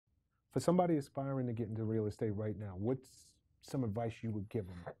For somebody aspiring to get into real estate right now, what's some advice you would give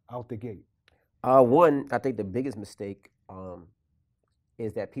them out the gate? One, I think the biggest mistake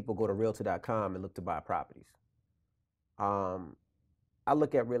is that people go to realtor.com and look to buy properties. Um, I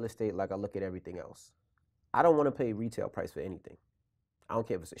look at real estate like I look at everything else. I don't want to pay retail price for anything. I don't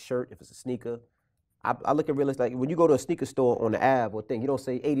care if it's a shirt, if it's a sneaker. I look at real estate like when you go to a sneaker store on the Ave or thing, you don't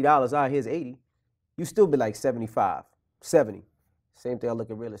say $80, here's 80. You still be like 75, 70. Same thing I look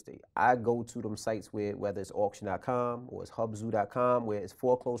at real estate. I go to them sites where whether it's auction.com or it's hubzoo.com where it's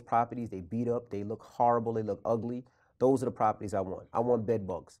foreclosed properties, they beat up, they look horrible, they look ugly. Those are the properties I want. I want bed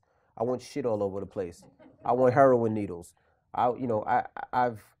bugs. I want shit all over the place. I want heroin needles.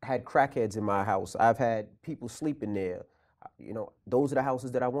 I've had crackheads in my house. I've had people sleeping there. Those are the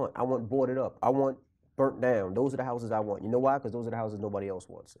houses that I want. I want boarded up. I want burnt down. Those are the houses I want. You know why? Because those are the houses nobody else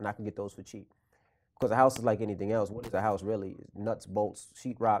wants, and I can get those for cheap. Because a house is like anything else. What is a house really? Nuts, bolts,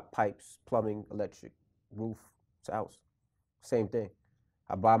 sheetrock, pipes, plumbing, electric, roof. It's a house. Same thing.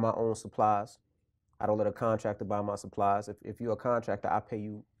 I buy my own supplies. I don't let a contractor buy my supplies. If you're a contractor, I pay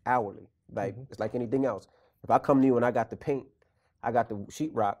you hourly. Like It's like anything else. If I come to you and I got the paint, I got the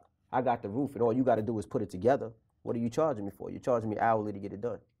sheetrock, I got the roof, and all you got to do is put it together, what are you charging me for? You're charging me hourly to get it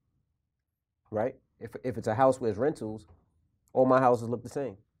done, right? If it's a house where it's rentals, all my houses look the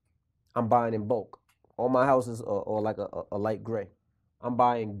same. I'm buying in bulk. All my houses are like a light gray. I'm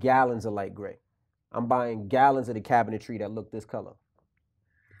buying gallons of light gray. I'm buying gallons of the cabinetry that look this color.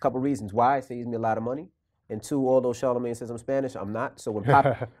 A couple reasons why it saves me a lot of money. And two, although Charlamagne says I'm Spanish, I'm not. So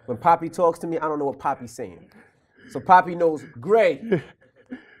when Poppy talks to me, I don't know what Poppy's saying. So Poppy knows gray,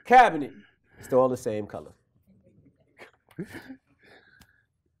 cabinet, it's all the same color.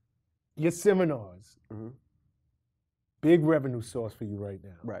 Your seminars, big revenue source for you right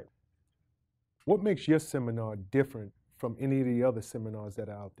now. Right. What makes your seminar different from any of the other seminars that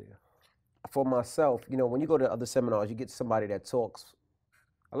are out there? For myself, when you go to other seminars, you get somebody that talks.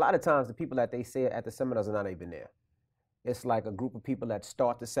 A lot of times the people that they say at the seminars are not even there. It's like a group of people that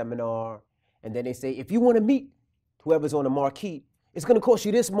start the seminar, and then they say, if you want to meet whoever's on the marquee, it's going to cost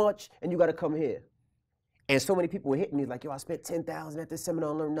you this much, and you got to come here. And so many people were hitting me like, yo, I spent $10,000 at this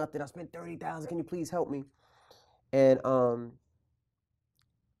seminar and learned nothing. I spent $30,000. Can you please help me? And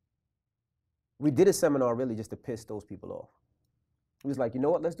we did a seminar really just to piss those people off. It was like, you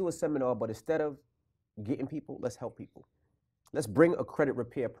know what? Let's do a seminar, but instead of getting people, let's help people. Let's bring a credit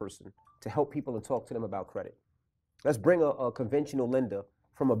repair person to help people and talk to them about credit. Let's bring a conventional lender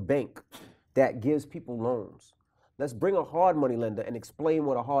from a bank that gives people loans. Let's bring a hard money lender and explain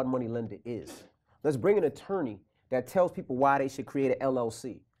what a hard money lender is. Let's bring an attorney that tells people why they should create an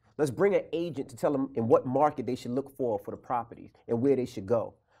LLC. Let's bring an agent to tell them in what market they should look for the properties and where they should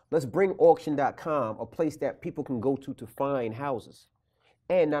go. Let's bring auction.com, a place that people can go to find houses.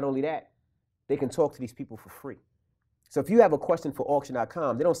 And not only that, they can talk to these people for free. So if you have a question for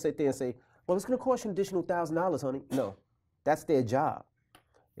auction.com, they don't sit there and say, well, it's going to cost you an additional $1,000, honey. No, that's their job.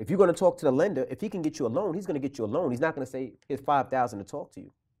 If you're going to talk to the lender, if he can get you a loan, he's going to get you a loan. He's not going to say, here's $5,000 to talk to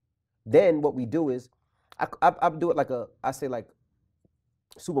you. Then what we do is, I do it like I say like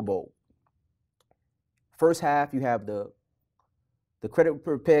Super Bowl. First half, you have the credit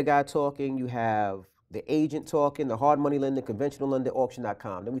repair guy talking, you have the agent talking, the hard money lender, conventional lender,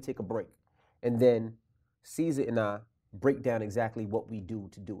 auction.com. Then we take a break. And then Caesar and I break down exactly what we do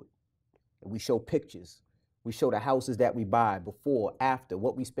to do it. And we show pictures. We show the houses that we buy before, after,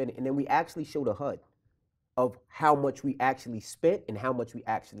 what we spend. And then we actually show the HUD of how much we actually spent and how much we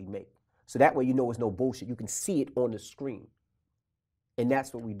actually make. So that way you know it's no bullshit. You can see it on the screen. And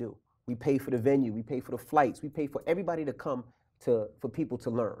that's what we do. We pay for the venue. We pay for the flights. We pay for everybody to come for people to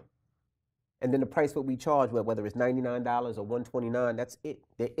learn. And then the price what we charge, whether it's $99 or $129, that's it.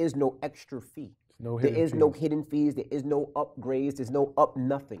 There is no extra fee. No there is no hidden fees. There is no upgrades. There's no up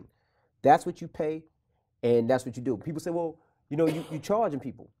nothing. That's what you pay, and that's what you do. People say, well, you charging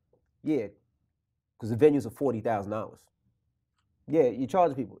people. Yeah, because the venues are $40,000. Yeah, you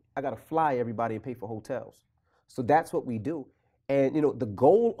charging people. I got to fly everybody and pay for hotels. So that's what we do. And, the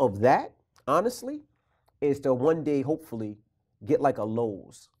goal of that, honestly, is to one day, hopefully, get like a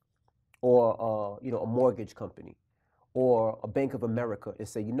Lowe's or, a mortgage company or a Bank of America and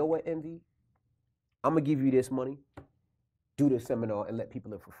say, you know what, Envy? I'm going to give you this money, do this seminar, and let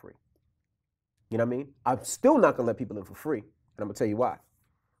people in for free. You know what I mean? I'm still not going to let people in for free, and I'm going to tell you why.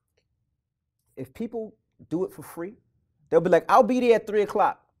 If people do it for free, they'll be like, I'll be there at 3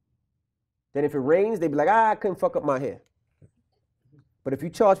 o'clock. Then if it rains, they'll be like, I couldn't fuck up my hair. But if you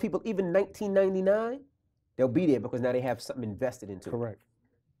charge people even $19.99, they'll be there because now they have something invested into it. Correct.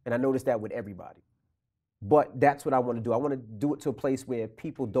 And I noticed that with everybody. But that's what I want to do. I want to do it to a place where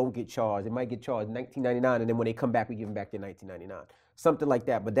people don't get charged. They might get charged $19.99, and then when they come back, we give them back their $19.99. Something like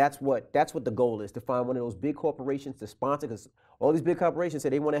that. But that's what the goal is, to find one of those big corporations to sponsor, because all these big corporations say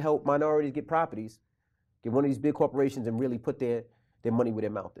they want to help minorities get properties. Get one of these big corporations and really put their money where their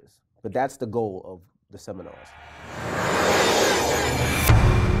mouth is. But that's the goal of the seminars.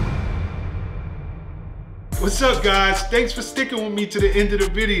 What's up, guys? Thanks for sticking with me to the end of the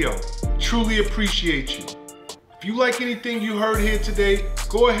video. Truly appreciate you. If you like anything you heard here today,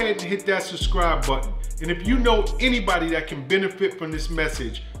 go ahead and hit that subscribe button. And if you know anybody that can benefit from this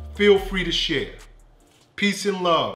message, feel free to share. Peace and love.